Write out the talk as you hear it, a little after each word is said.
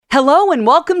Hello and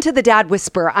welcome to the Dad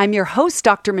Whisperer. I'm your host,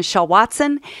 Dr. Michelle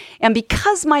Watson. And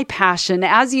because my passion,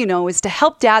 as you know, is to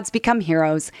help dads become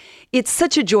heroes, it's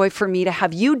such a joy for me to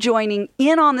have you joining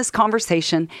in on this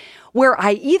conversation where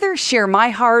I either share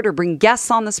my heart or bring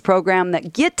guests on this program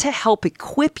that get to help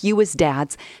equip you as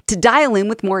dads to dial in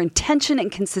with more intention and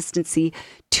consistency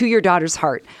to your daughter's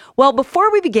heart. Well,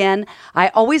 before we begin, I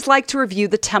always like to review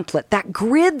the template, that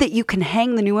grid that you can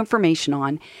hang the new information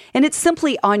on. And it's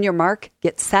simply on your mark,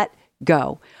 get set,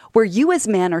 go, where you as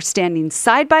men are standing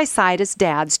side by side as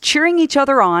dads, cheering each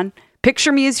other on.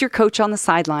 Picture me as your coach on the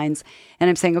sidelines. And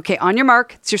I'm saying, okay, on your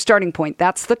mark, it's your starting point.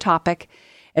 That's the topic.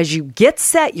 As you get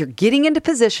set, you're getting into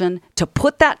position to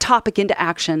put that topic into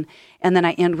action. And then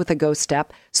I end with a go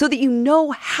step so that you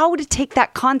know how to take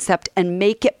that concept and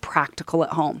make it practical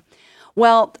at home.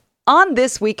 Well, on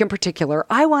this week in particular,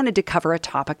 I wanted to cover a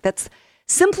topic that's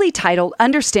simply titled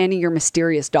Understanding Your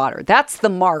Mysterious Daughter. That's the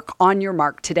mark on your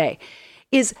mark today.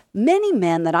 Is many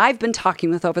men that I've been talking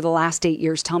with over the last 8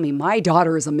 years tell me my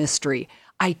daughter is a mystery.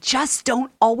 I just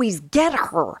don't always get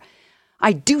her.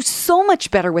 I do so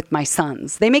much better with my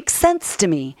sons. They make sense to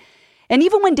me. And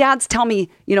even when dads tell me,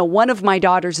 one of my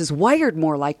daughters is wired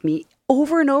more like me,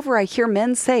 over and over I hear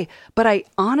men say, but I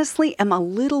honestly am a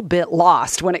little bit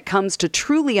lost when it comes to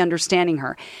truly understanding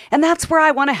her. And that's where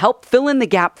I want to help fill in the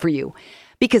gap for you.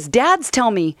 Because dads tell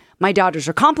me my daughters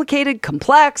are complicated,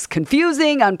 complex,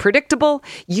 confusing, unpredictable.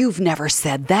 You've never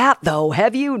said that though,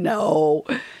 have you? No,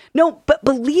 but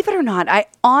believe it or not, I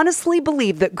honestly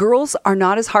believe that girls are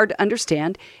not as hard to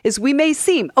understand as we may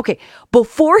seem. Okay,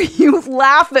 before you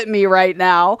laugh at me right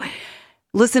now,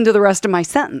 listen to the rest of my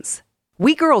sentence.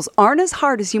 We girls aren't as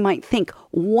hard as you might think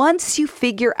once you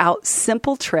figure out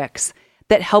simple tricks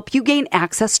that help you gain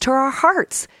access to our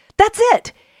hearts. That's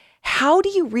it. How do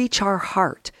you reach our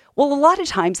heart? Well, a lot of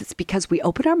times it's because we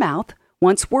open our mouth.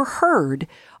 Once we're heard,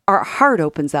 our heart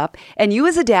opens up. And you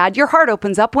as a dad, your heart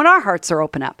opens up when our hearts are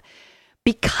open up.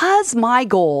 Because my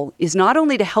goal is not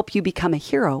only to help you become a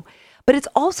hero, but it's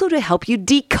also to help you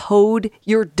decode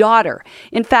your daughter.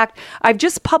 In fact, I've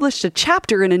just published a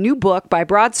chapter in a new book by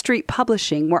Broad Street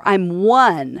Publishing where I'm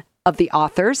one of the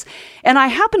authors. And I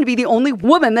happen to be the only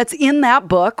woman that's in that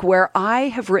book where I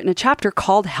have written a chapter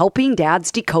called Helping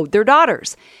Dads Decode Their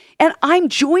Daughters. And I'm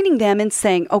joining them in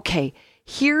saying, okay,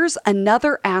 here's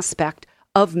another aspect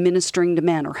of ministering to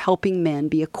men or helping men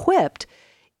be equipped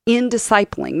in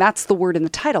discipling. That's the word in the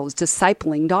title, is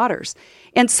discipling daughters.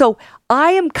 And so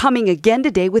I am coming again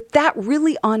today with that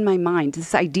really on my mind,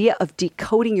 this idea of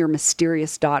decoding your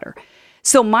mysterious daughter.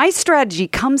 So my strategy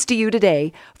comes to you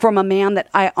today from a man that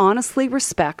I honestly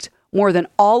respect more than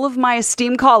all of my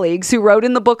esteemed colleagues who wrote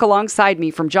in the book alongside me,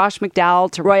 from Josh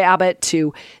McDowell to Roy Abbott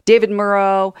to David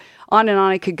Murrow, on and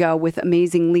on I could go with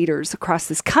amazing leaders across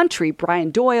this country,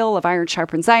 Brian Doyle of Iron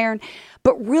Sharpens Iron.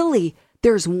 But really,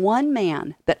 there's one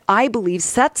man that I believe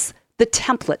sets the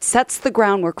template, sets the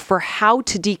groundwork for how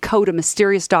to decode a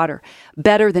mysterious daughter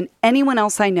better than anyone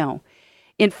else I know.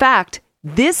 In fact,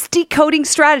 this decoding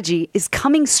strategy is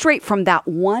coming straight from that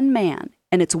one man,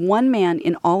 and it's one man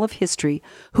in all of history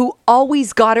who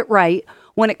always got it right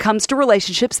when it comes to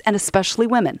relationships and especially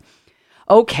women.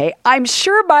 Okay, I'm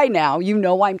sure by now you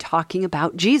know I'm talking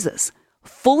about Jesus,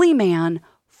 fully man,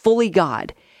 fully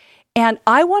God. And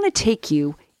I want to take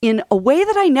you in a way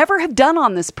that I never have done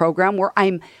on this program, where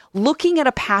I'm looking at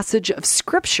a passage of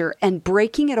scripture and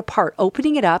breaking it apart,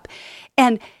 opening it up,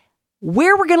 and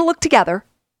where we're going to look together.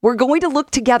 We're going to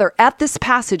look together at this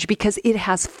passage because it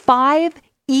has 5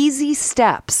 easy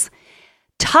steps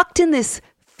tucked in this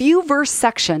few verse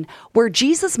section where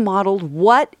Jesus modeled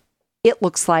what it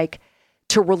looks like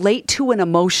to relate to an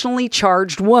emotionally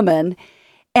charged woman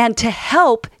and to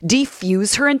help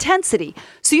defuse her intensity.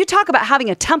 So you talk about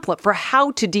having a template for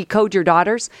how to decode your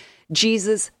daughters.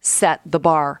 Jesus set the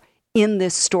bar in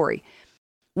this story.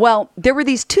 Well, there were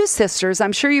these 2 sisters.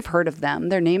 I'm sure you've heard of them.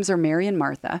 Their names are Mary and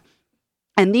Martha.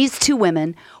 And these 2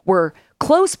 women were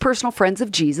close personal friends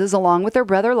of Jesus, along with their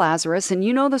brother Lazarus. And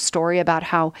you know the story about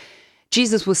how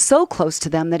Jesus was so close to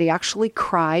them that he actually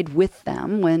cried with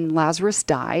them when Lazarus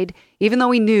died, even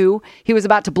though he knew he was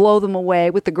about to blow them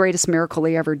away with the greatest miracle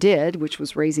he ever did, which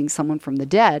was raising someone from the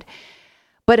dead.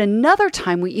 But another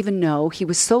time we even know he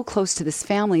was so close to this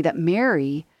family that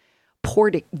Mary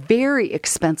poured a very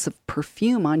expensive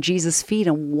perfume on Jesus' feet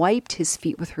and wiped his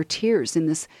feet with her tears in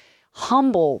this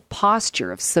humble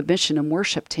posture of submission and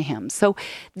worship to him. So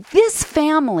this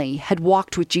family had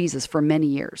walked with Jesus for many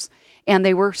years, and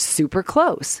they were super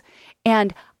close.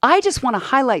 And I just want to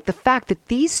highlight the fact that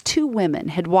these 2 women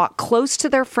had walked close to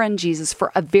their friend Jesus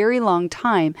for a very long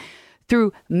time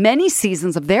through many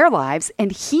seasons of their lives,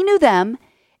 and he knew them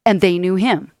and they knew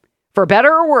him. for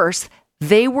better or worse,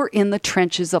 they were in the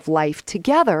trenches of life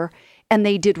together and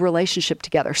they did relationship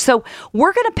together. So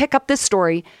we're going to pick up this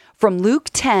story from Luke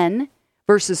 10,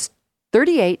 verses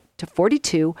 38 to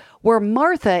 42, where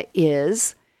Martha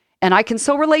is, and I can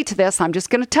so relate to this, I'm just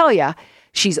going to tell you,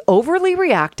 she's overly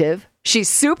reactive. She's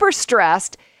super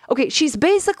stressed. Okay, she's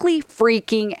basically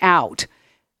freaking out.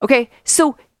 Okay,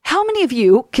 so how many of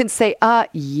you can say,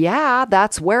 yeah,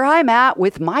 that's where I'm at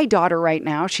with my daughter right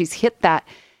now. She's hit that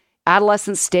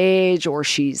adolescent stage, or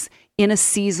she's in a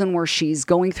season where she's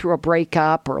going through a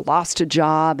breakup or lost a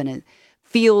job, and it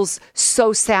feels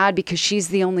so sad because she's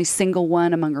the only single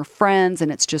one among her friends,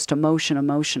 and it's just emotion,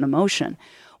 emotion, emotion.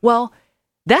 Well,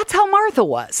 that's how Martha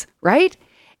was, right?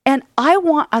 And I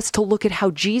want us to look at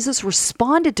how Jesus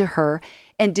responded to her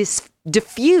and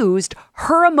diffused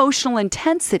her emotional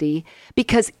intensity,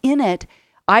 because in it,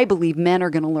 I believe men are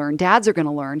going to learn, dads are going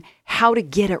to learn how to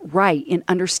get it right in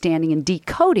understanding and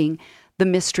decoding the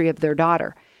mystery of their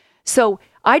daughter. So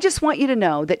I just want you to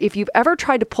know that if you've ever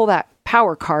tried to pull that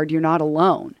power card, you're not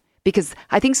alone. Because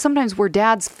I think sometimes where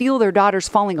dads feel their daughter's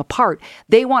falling apart,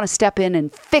 they want to step in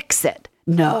and fix it.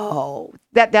 No,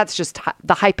 that's just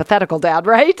the hypothetical dad,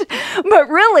 right? But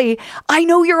really, I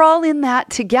know you're all in that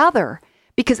together,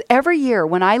 because every year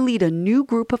when I lead a new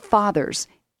group of fathers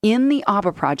in the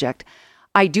ABBA project,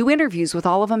 I do interviews with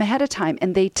all of them ahead of time,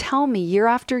 and they tell me year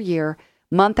after year,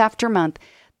 month after month,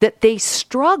 that they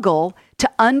struggle to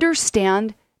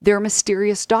understand their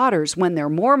mysterious daughters when they're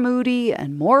more moody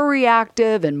and more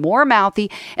reactive and more mouthy,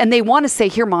 and they want to say,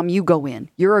 here, Mom, you go in.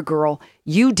 You're a girl.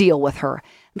 You deal with her.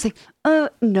 I'm saying,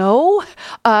 no,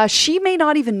 she may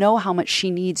not even know how much she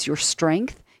needs your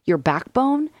strength, your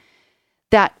backbone.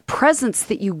 That presence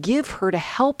that you give her to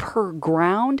help her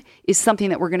ground is something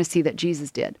that we're going to see that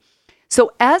Jesus did.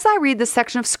 So as I read this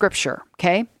section of scripture,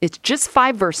 okay, it's just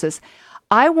 5 verses,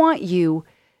 I want you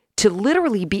to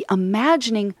literally be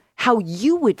imagining how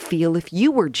you would feel if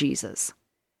you were Jesus.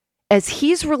 As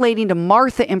he's relating to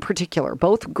Martha in particular,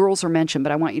 both girls are mentioned,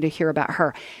 but I want you to hear about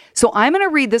her. So I'm going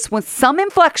to read this with some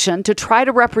inflection to try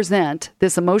to represent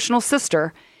this emotional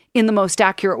sister in the most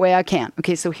accurate way I can.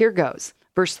 Okay, so here goes.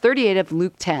 Verse 38 of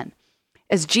Luke 10.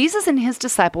 As Jesus and his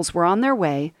disciples were on their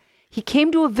way, he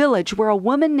came to a village where a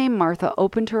woman named Martha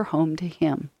opened her home to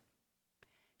him.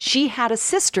 She had a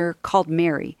sister called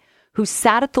Mary, who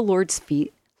sat at the Lord's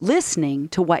feet listening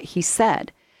to what he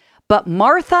said. But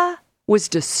Martha was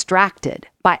distracted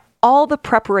by all the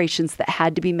preparations that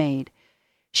had to be made.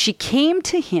 She came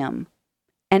to him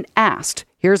and asked,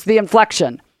 here's the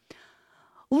inflection,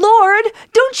 Lord,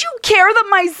 don't you care that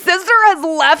my sister has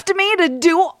left me to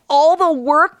do all the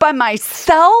work by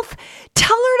myself?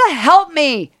 Tell her to help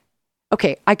me.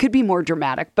 Okay, I could be more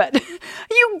dramatic, but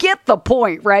you get the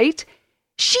point, right?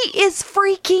 She is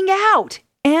freaking out,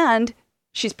 and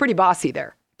she's pretty bossy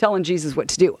there, telling Jesus what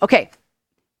to do. Okay,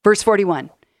 verse 41.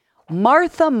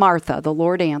 Martha, Martha, the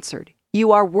Lord answered,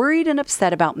 you are worried and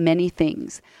upset about many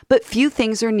things, but few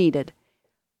things are needed,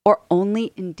 or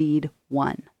only indeed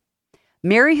one.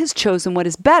 Mary has chosen what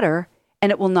is better,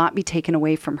 and it will not be taken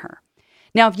away from her.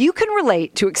 Now, if you can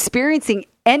relate to experiencing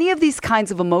any of these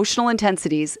kinds of emotional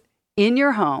intensities in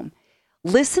your home,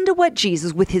 listen to what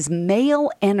Jesus, with his male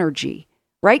energy,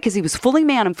 right, because he was fully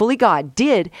man and fully God,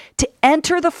 did to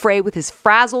enter the fray with his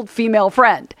frazzled female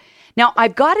friend. Now,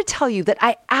 I've got to tell you that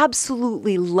I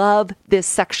absolutely love this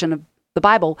section of the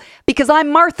Bible because I'm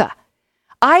Martha.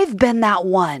 I've been that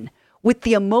one with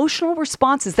the emotional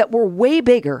responses that were way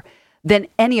bigger than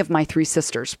any of my 3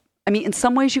 sisters. I mean, in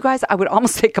some ways, you guys, I would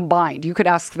almost say combined. You could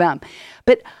ask them.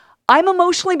 But I'm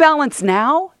emotionally balanced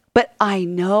now, but I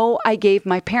know I gave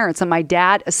my parents, and my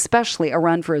dad especially, a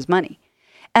run for his money.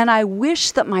 And I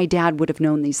wish that my dad would have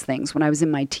known these things when I was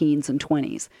in my teens and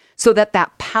 20s, so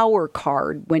that power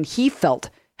card, when he felt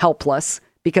helpless,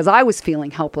 because I was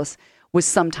feeling helpless, was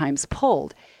sometimes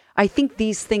pulled. I think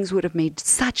these things would have made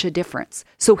such a difference.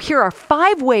 So here are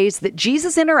 5 ways that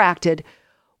Jesus interacted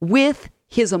with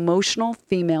his emotional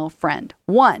female friend.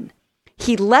 1,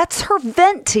 he lets her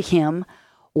vent to him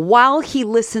while he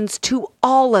listens to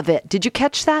all of it. Did you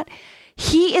catch that?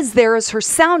 He is there as her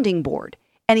sounding board,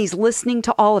 and he's listening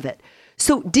to all of it.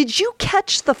 So did you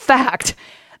catch the fact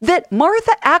that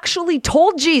Martha actually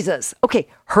told Jesus, okay,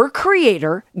 her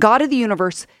creator, God of the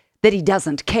universe, that he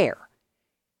doesn't care?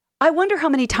 I wonder how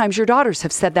many times your daughters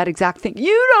have said that exact thing.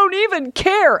 You don't even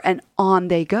care. And on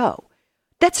they go.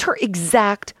 That's her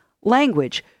exact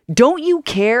language. Don't you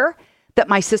care that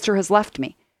my sister has left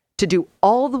me to do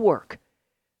all the work?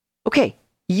 Okay,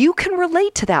 you can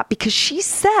relate to that because she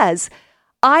says,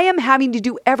 I am having to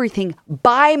do everything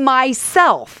by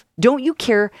myself. Don't you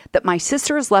care that my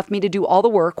sister has left me to do all the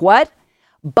work? What?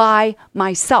 by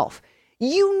myself.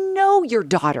 You know your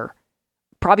daughter,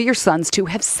 probably your sons too,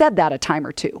 have said that a time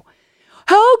or two.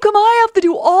 How come I have to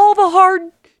do all the hard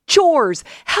chores?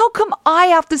 How come I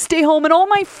have to stay home and all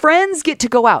my friends get to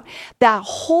go out? That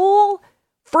whole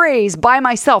phrase by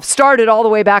myself started all the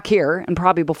way back here and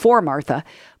probably before Martha.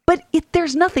 But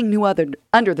there's nothing new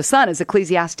under the sun, as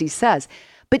Ecclesiastes says.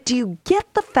 But do you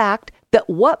get the fact that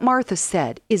what Martha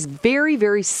said is very,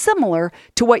 very similar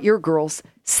to what your girls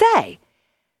say?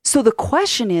 So the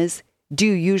question is, do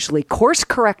you usually course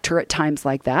correct her at times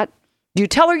like that? Do you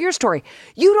tell her your story?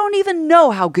 You don't even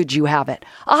know how good you have it.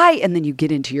 And then you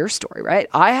get into your story, right?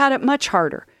 I had it much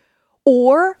harder.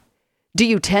 Or do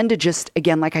you tend to just,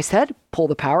 again, like I said, pull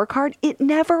the power card? It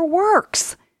never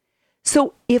works.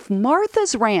 So if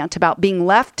Martha's rant about being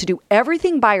left to do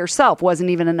everything by herself wasn't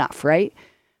even enough, right?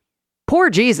 Poor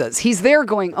Jesus, he's there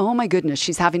going, oh my goodness,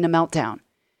 she's having a meltdown.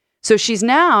 So she's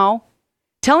now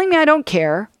telling me I don't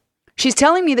care. She's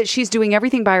telling me that she's doing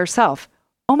everything by herself.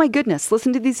 Oh my goodness,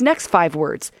 listen to these next 5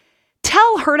 words.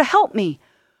 Tell her to help me.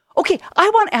 Okay, I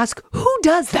want to ask, who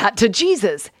does that to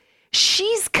Jesus?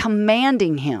 She's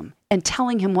commanding him and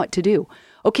telling him what to do.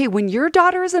 Okay, when your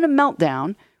daughter is in a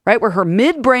meltdown, right, where her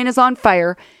midbrain is on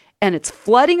fire and it's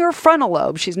flooding her frontal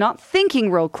lobe, she's not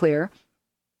thinking real clear,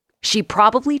 she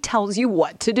probably tells you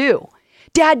what to do.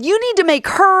 Dad, you need to make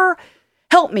her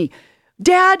help me.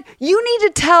 Dad, you need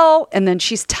to tell, and then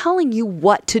she's telling you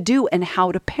what to do and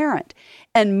how to parent.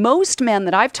 And most men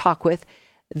that I've talked with,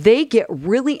 they get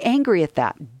really angry at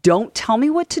that. Don't tell me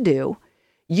what to do.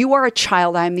 You are a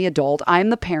child. I'm the adult. I'm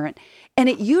the parent. And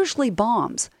it usually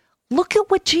bombs. Look at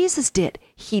what Jesus did.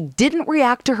 He didn't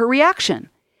react to her reaction.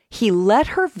 He let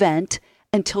her vent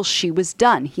until she was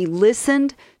done. He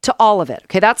listened to all of it.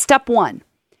 Okay, that's step 1.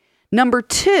 Number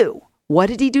 2, what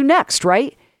did he do next,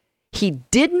 right? He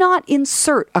did not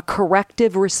insert a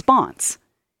corrective response.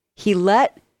 He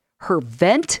let her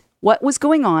vent what was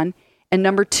going on. And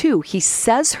number 2, he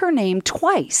says her name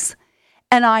twice.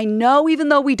 And I know, even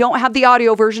though we don't have the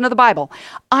audio version of the Bible,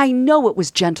 I know it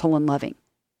was gentle and loving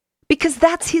because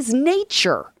that's his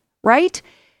nature, right?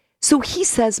 So he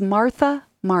says, Martha,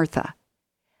 Martha.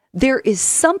 There is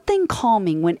something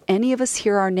calming when any of us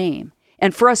hear our name.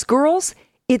 And for us girls,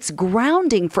 it's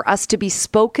grounding for us to be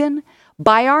spoken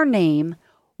by our name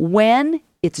when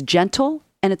it's gentle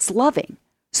and it's loving.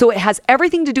 So it has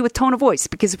everything to do with tone of voice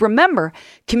because remember,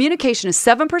 communication is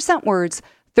 7% words,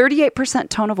 38%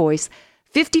 tone of voice,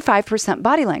 55%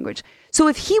 body language. So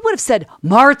if he would have said,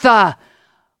 Martha,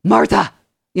 Martha,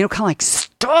 kind of like,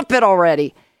 stop it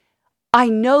already. I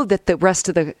know that the rest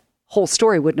of the whole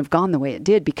story wouldn't have gone the way it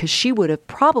did because she would have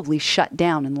probably shut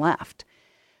down and left.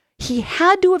 He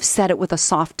had to have said it with a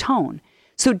soft tone.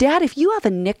 So Dad, if you have a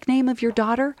nickname of your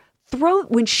daughter,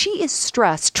 when she is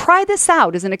stressed, try this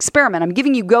out as an experiment. I'm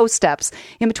giving you go steps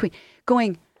in between.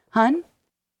 Going, hun,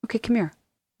 okay, come here.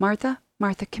 Martha,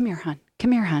 Martha, come here, hun.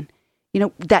 Come here, hun.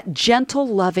 That gentle,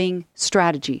 loving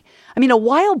strategy. A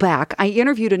while back, I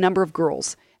interviewed a number of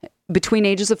girls between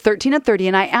ages of 13 and 30,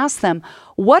 and I asked them,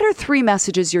 what are 3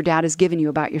 messages your dad has given you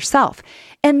about yourself?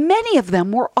 And many of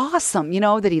them were awesome,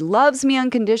 that he loves me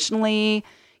unconditionally,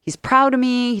 he's proud of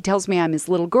me, he tells me I'm his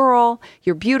little girl,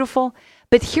 you're beautiful.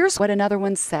 But here's what another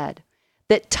one said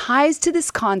that ties to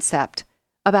this concept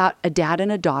about a dad and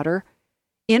a daughter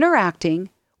interacting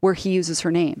where he uses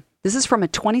her name. This is from a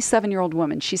 27-year-old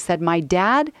woman. She said, my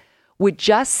dad would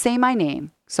just say my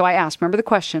name. So I asked, remember the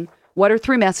question, what are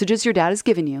 3 messages your dad has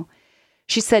given you?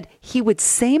 She said, he would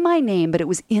say my name, but it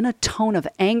was in a tone of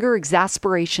anger,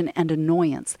 exasperation, and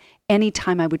annoyance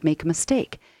anytime I would make a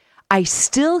mistake. I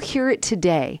still hear it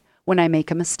today when I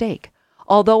make a mistake.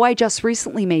 Although I just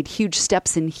recently made huge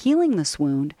steps in healing this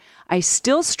wound, I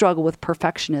still struggle with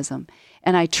perfectionism,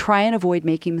 and I try and avoid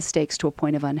making mistakes to a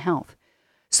point of unhealth.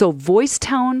 So voice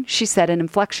tone, she said, and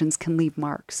inflections can leave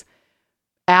marks.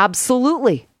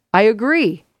 Absolutely. I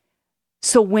agree.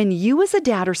 So when you as a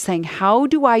dad are saying, how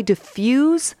do I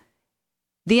diffuse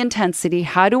the intensity?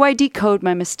 How do I decode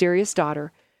my mysterious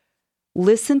daughter?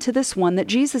 Listen to this one that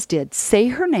Jesus did. Say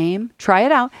her name, try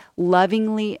it out,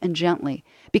 lovingly and gently.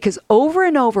 Because over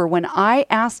and over, when I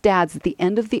ask dads at the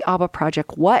end of the Abba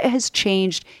Project, what has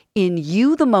changed in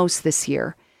you the most this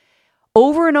year?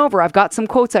 Over and over, I've got some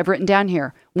quotes I've written down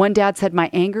here. One dad said, my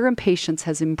anger and patience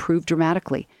has improved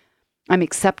dramatically. I'm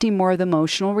accepting more of the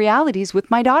emotional realities with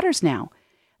my daughters now.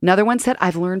 Another one said,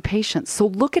 I've learned patience. So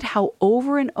look at how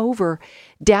over and over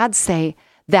dads say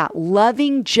that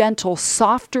loving, gentle,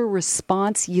 softer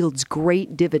response yields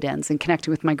great dividends in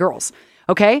connecting with my girls.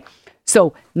 Okay?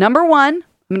 So number 1, I'm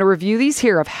going to review these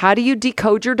here of how do you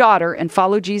decode your daughter and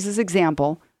follow Jesus'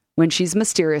 example when she's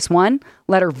mysterious. 1,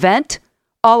 let her vent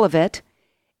all of it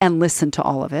and listen to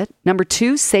all of it. Number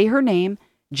 2, say her name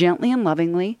gently and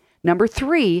lovingly. Number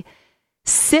 3,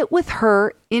 sit with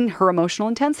her in her emotional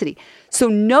intensity. So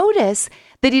notice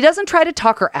that he doesn't try to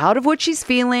talk her out of what she's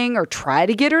feeling or try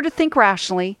to get her to think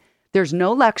rationally. There's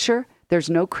no lecture. There's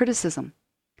no criticism.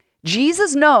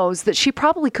 Jesus knows that she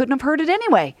probably couldn't have heard it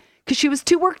anyway because she was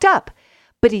too worked up.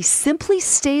 But he simply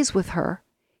stays with her.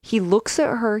 He looks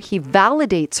at her. He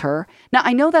validates her. Now,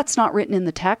 I know that's not written in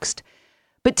the text,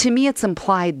 but to me, it's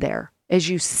implied there as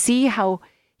you see how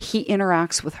he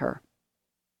interacts with her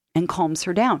and calms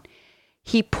her down.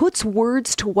 He puts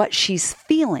words to what she's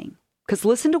feeling. Because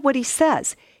listen to what he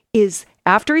says. Is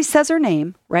after he says her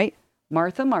name, right?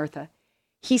 Martha, Martha.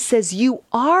 He says, you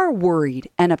are worried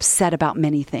and upset about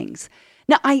many things.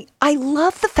 Now, I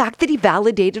love the fact that he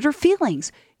validated her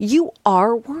feelings. You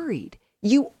are worried.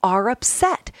 You are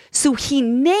upset. So he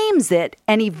names it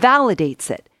and he validates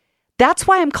it. That's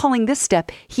why I'm calling this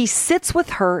step. He sits with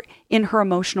her in her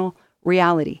emotional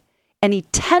reality. And he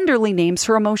tenderly names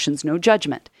her emotions, no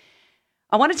judgment.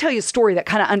 I want to tell you a story that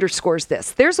kind of underscores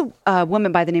this. There's a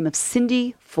woman by the name of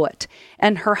Cindy Foote,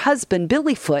 and her husband,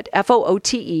 Billy Foote,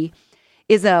 F-O-O-T-E,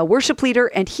 is a worship leader,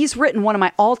 and he's written one of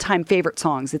my all-time favorite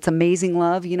songs. It's Amazing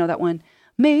Love. You know that one?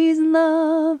 Amazing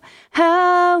love,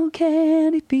 how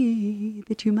can it be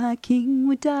that you, my king,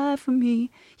 would die for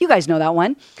me? You guys know that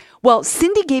one. Well,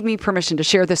 Cindy gave me permission to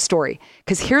share this story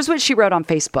because here's what she wrote on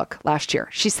Facebook last year.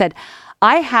 She said,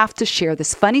 I have to share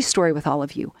this funny story with all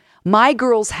of you. My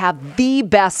girls have the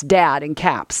best dad, in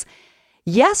caps.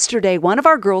 Yesterday, one of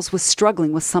our girls was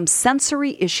struggling with some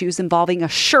sensory issues involving a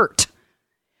shirt.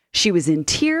 She was in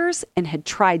tears and had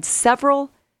tried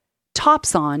several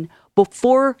tops on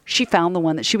before she found the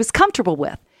one that she was comfortable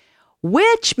with,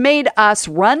 which made us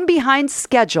run behind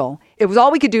schedule. It was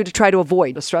all we could do to try to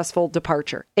avoid a stressful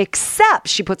departure, except,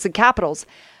 she puts in capitals,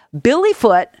 Billy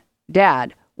Foote,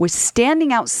 dad, was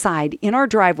standing outside in our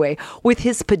driveway with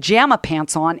his pajama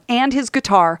pants on and his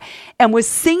guitar and was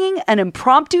singing an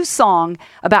impromptu song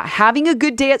about having a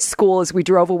good day at school as we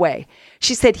drove away.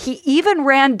 She said he even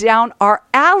ran down our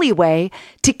alleyway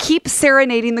to keep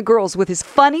serenading the girls with his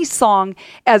funny song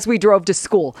as we drove to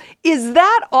school. Is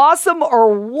that awesome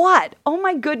or what? Oh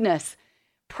my goodness.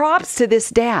 Props to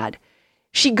this dad.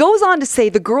 She goes on to say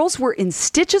the girls were in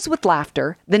stitches with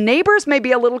laughter. The neighbors may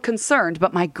be a little concerned,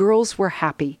 but my girls were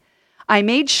happy. I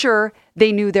made sure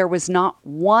they knew there was not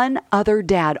one other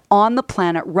dad on the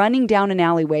planet running down an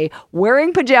alleyway,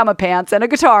 wearing pajama pants and a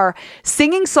guitar,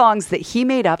 singing songs that he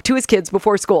made up to his kids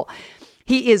before school.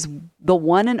 He is the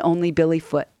one and only Billy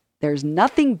Foote. There's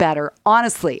nothing better.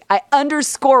 Honestly, I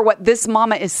underscore what this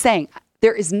mama is saying.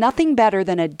 There is nothing better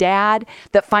than a dad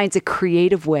that finds a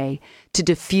creative way to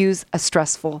diffuse a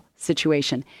stressful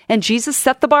situation. And Jesus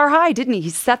set the bar high, didn't he? He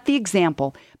set the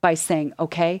example by saying,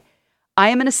 okay, I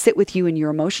am going to sit with you in your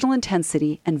emotional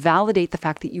intensity and validate the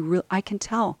fact that I can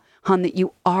tell, hon, that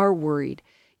you are worried.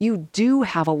 You do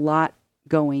have a lot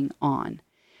going on.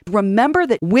 Remember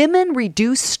that women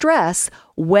reduce stress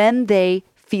when they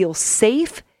feel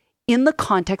safe in the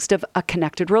context of a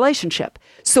connected relationship.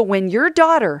 So when your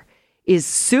daughter is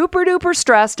super duper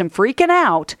stressed and freaking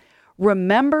out,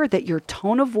 remember that your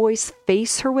tone of voice,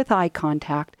 face her with eye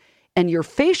contact, and your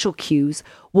facial cues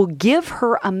will give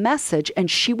her a message, and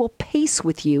she will pace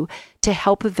with you to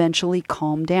help eventually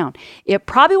calm down. It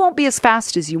probably won't be as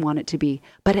fast as you want it to be,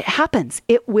 but it happens.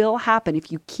 It will happen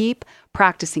if you keep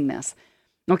practicing this.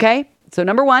 Okay? So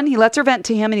number 1, he lets her vent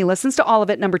to him and he listens to all of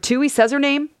it. Number 2, he says her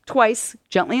name twice,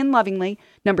 gently and lovingly.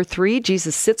 Number 3,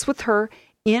 Jesus sits with her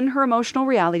in her emotional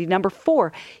reality. Number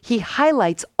 4, he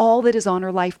highlights all that is on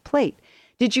her life plate.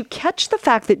 Did you catch the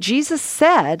fact that Jesus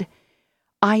said,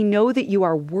 I know that you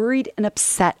are worried and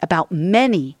upset about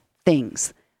many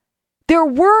things. There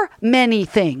were many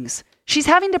things. She's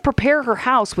having to prepare her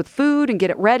house with food and get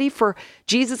it ready for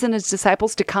Jesus and his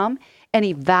disciples to come, and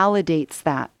he validates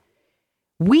that.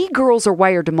 We girls are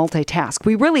wired to multitask.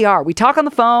 We really are. We talk on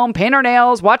the phone, paint our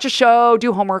nails, watch a show,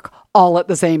 do homework, all at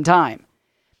the same time.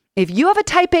 If you have a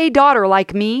type A daughter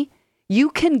like me, you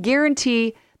can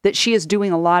guarantee that she is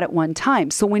doing a lot at one time.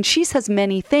 So when she says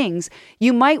many things,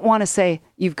 you might want to say,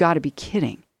 you've got to be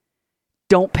kidding.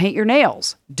 Don't paint your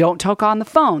nails. Don't talk on the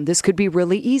phone. This could be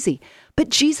really easy. But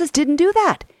Jesus didn't do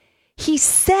that. He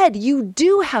said you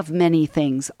do have many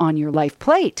things on your life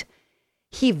plate.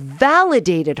 He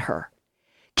validated her.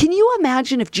 Can you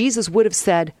imagine if Jesus would have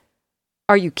said,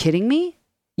 are you kidding me?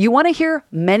 You want to hear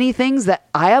many things that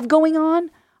I have going on?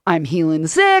 I'm healing the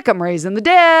sick. I'm raising the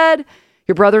dead.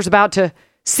 Your brother's about to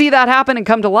see that happen and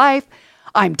come to life.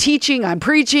 I'm teaching, I'm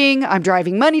preaching, I'm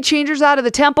driving money changers out of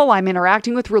the temple, I'm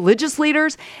interacting with religious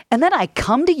leaders, and then I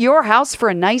come to your house for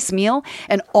a nice meal,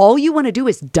 and all you want to do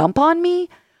is dump on me?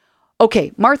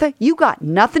 Okay, Martha, you got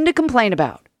nothing to complain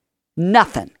about.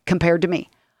 Nothing compared to me.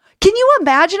 Can you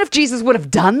imagine if Jesus would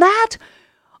have done that?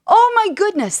 Oh my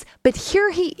goodness. But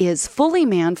here he is, fully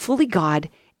man, fully God,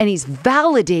 and he's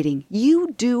validating,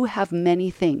 you do have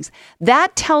many things.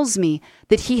 That tells me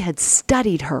that he had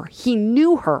studied her. He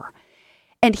knew her.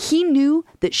 And he knew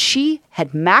that she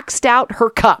had maxed out her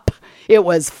cup. It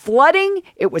was flooding.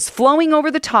 It was flowing over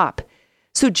the top.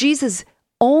 So Jesus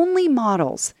only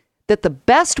models that the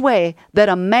best way that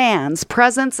a man's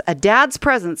presence, a dad's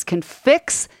presence, can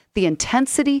fix the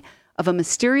intensity of a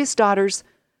mysterious daughter's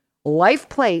life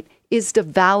plate is to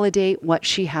validate what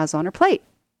she has on her plate.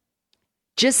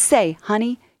 Just say,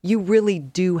 honey, you really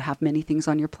do have many things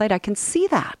on your plate. I can see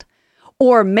that.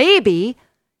 Or maybe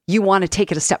you want to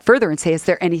take it a step further and say, is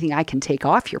there anything I can take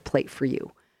off your plate for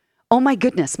you? Oh my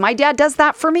goodness, my dad does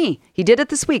that for me. He did it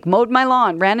this week, mowed my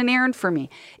lawn, ran an errand for me.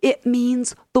 It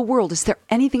means the world. Is there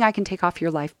anything I can take off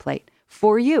your life plate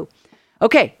for you?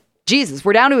 Okay, Jesus,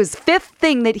 we're down to his fifth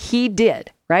thing that he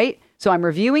did, right? So I'm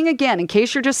reviewing again in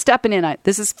case you're just stepping in.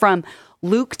 This is from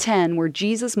Luke 10, where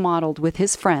Jesus modeled with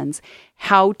his friends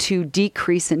how to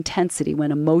decrease intensity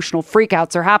when emotional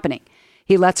freakouts are happening.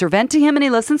 He lets her vent to him and he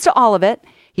listens to all of it.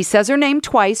 He says her name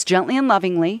twice, gently and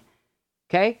lovingly.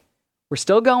 Okay? We're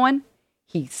still going.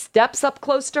 He steps up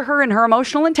close to her in her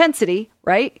emotional intensity,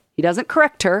 right? He doesn't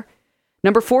correct her.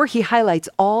 Number 4, he highlights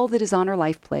all that is on her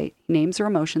life plate. He names her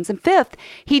emotions. And 5th,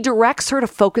 he directs her to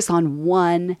focus on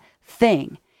one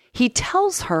thing. He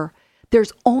tells her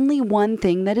there's only one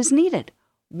thing that is needed.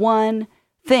 One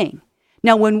thing.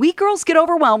 Now, when we girls get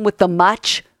overwhelmed with the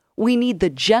much, we need the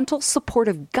gentle,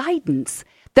 supportive guidance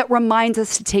that reminds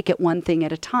us to take it one thing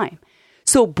at a time.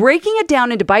 So breaking it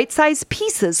down into bite-sized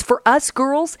pieces for us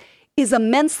girls is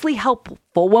immensely helpful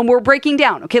when we're breaking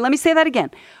down. Okay, let me say that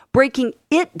again. Breaking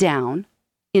it down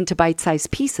into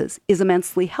bite-sized pieces is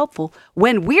immensely helpful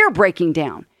when we're breaking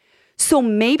down. So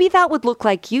maybe that would look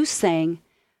like you saying,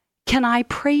 can I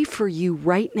pray for you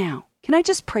right now? Can I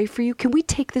just pray for you? Can we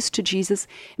take this to Jesus?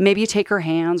 Maybe you take her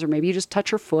hands or maybe you just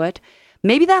touch her foot.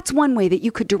 Maybe that's one way that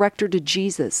you could direct her to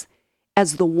Jesus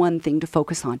as the one thing to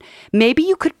focus on. Maybe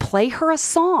you could play her a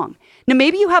song. Now,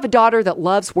 maybe you have a daughter that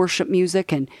loves worship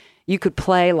music and you could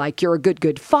play like You're a Good,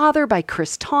 Good Father by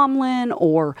Chris Tomlin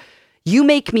or You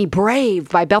Make Me Brave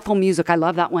by Bethel Music. I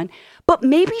love that one. But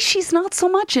maybe she's not so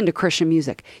much into Christian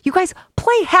music. You guys,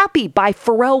 play Happy by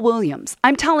Pharrell Williams.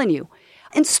 I'm telling you.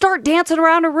 And start dancing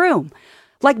around a room.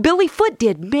 Like Billy Foote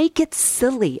did. Make it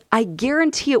silly. I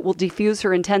guarantee it will diffuse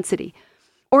her intensity.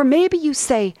 Or maybe you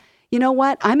say, you know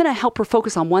what? I'm going to help her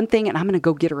focus on one thing and I'm going to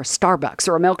go get her a Starbucks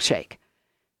or a milkshake.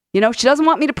 You know, she doesn't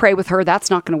want me to pray with her. That's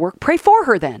not going to work. Pray for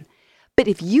her then. But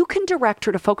if you can direct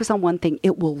her to focus on one thing,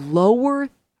 it will lower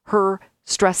her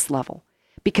stress level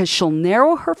because she'll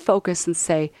narrow her focus and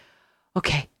say,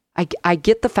 okay, I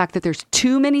get the fact that there's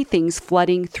too many things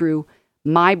flooding through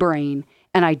my brain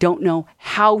and I don't know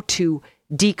how to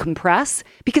decompress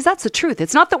because that's the truth.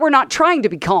 It's not that we're not trying to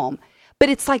be calm. But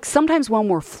it's like sometimes when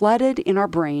we're flooded in our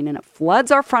brain and it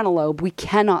floods our frontal lobe, we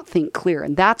cannot think clear.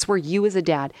 And that's where you as a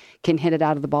dad can hit it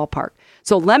out of the ballpark.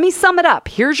 So let me sum it up.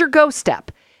 Here's your go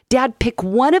step. Dad, pick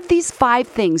one of these 5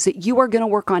 things that you are going to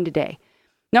work on today.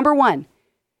 Number 1,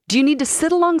 do you need to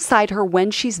sit alongside her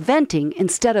when she's venting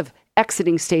instead of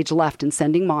exiting stage left and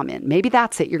sending mom in? Maybe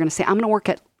that's it. You're going to say, I'm going to work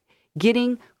at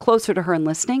getting closer to her and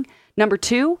listening. Number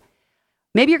 2,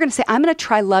 maybe you're going to say, I'm going to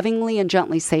try lovingly and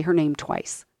gently say her name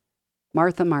twice.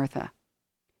 Martha, Martha.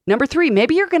 Number 3,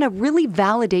 maybe you're going to really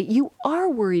validate you are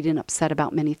worried and upset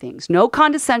about many things. No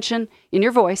condescension in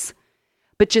your voice,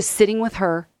 but just sitting with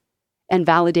her and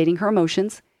validating her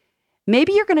emotions.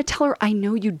 Maybe you're going to tell her, I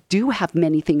know you do have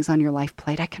many things on your life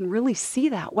plate. I can really see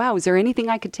that. Wow, is there anything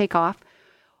I could take off?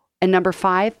 And number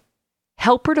 5,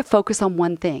 help her to focus on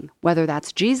one thing, whether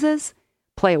that's Jesus,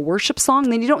 play a worship song,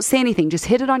 then you don't say anything. Just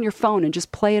hit it on your phone and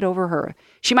just play it over her.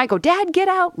 She might go, Dad, get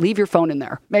out. Leave your phone in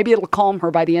there. Maybe it'll calm her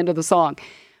by the end of the song.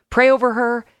 Pray over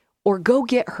her or go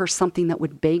get her something that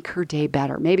would make her day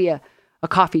better. Maybe a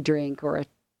coffee drink or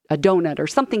a donut or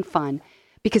something fun.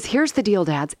 Because here's the deal,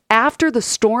 dads. After the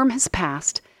storm has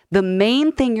passed, the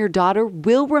main thing your daughter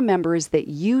will remember is that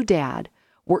you, Dad,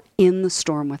 were in the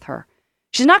storm with her.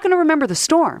 She's not going to remember the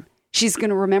storm. She's going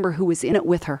to remember who was in it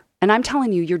with her. And I'm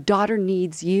telling you, your daughter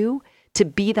needs you to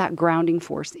be that grounding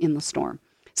force in the storm.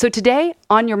 So today,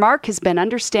 On Your Mark has been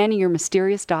understanding your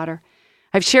mysterious daughter.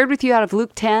 I've shared with you out of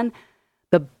Luke 10,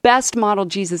 the best model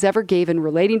Jesus ever gave in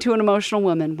relating to an emotional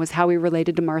woman was how he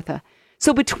related to Martha.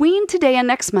 So between today and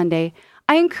next Monday,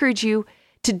 I encourage you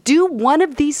to do one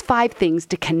of these 5 things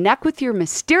to connect with your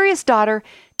mysterious daughter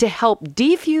to help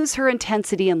defuse her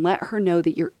intensity and let her know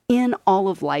that you're in all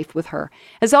of life with her.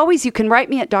 As always, you can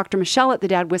write me at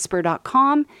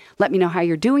drmichelle@thedadwhisperer.com. Let me know how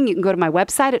you're doing. You can go to my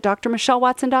website at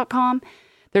drmichellewatson.com.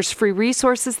 There's free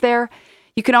resources there.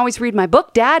 You can always read my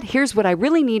book, Dad, Here's What I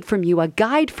Really Need From You, a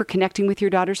guide for connecting with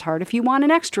your daughter's heart if you want an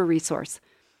extra resource.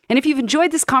 And if you've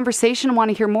enjoyed this conversation and want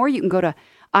to hear more, you can go to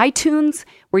iTunes,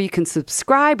 where you can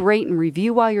subscribe, rate, and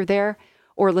review while you're there,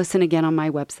 or listen again on my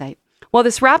website. Well,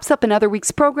 this wraps up another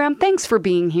week's program. Thanks for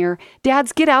being here.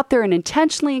 Dads, get out there and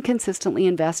intentionally and consistently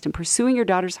invest in pursuing your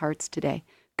daughter's hearts today.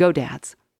 Go, Dads.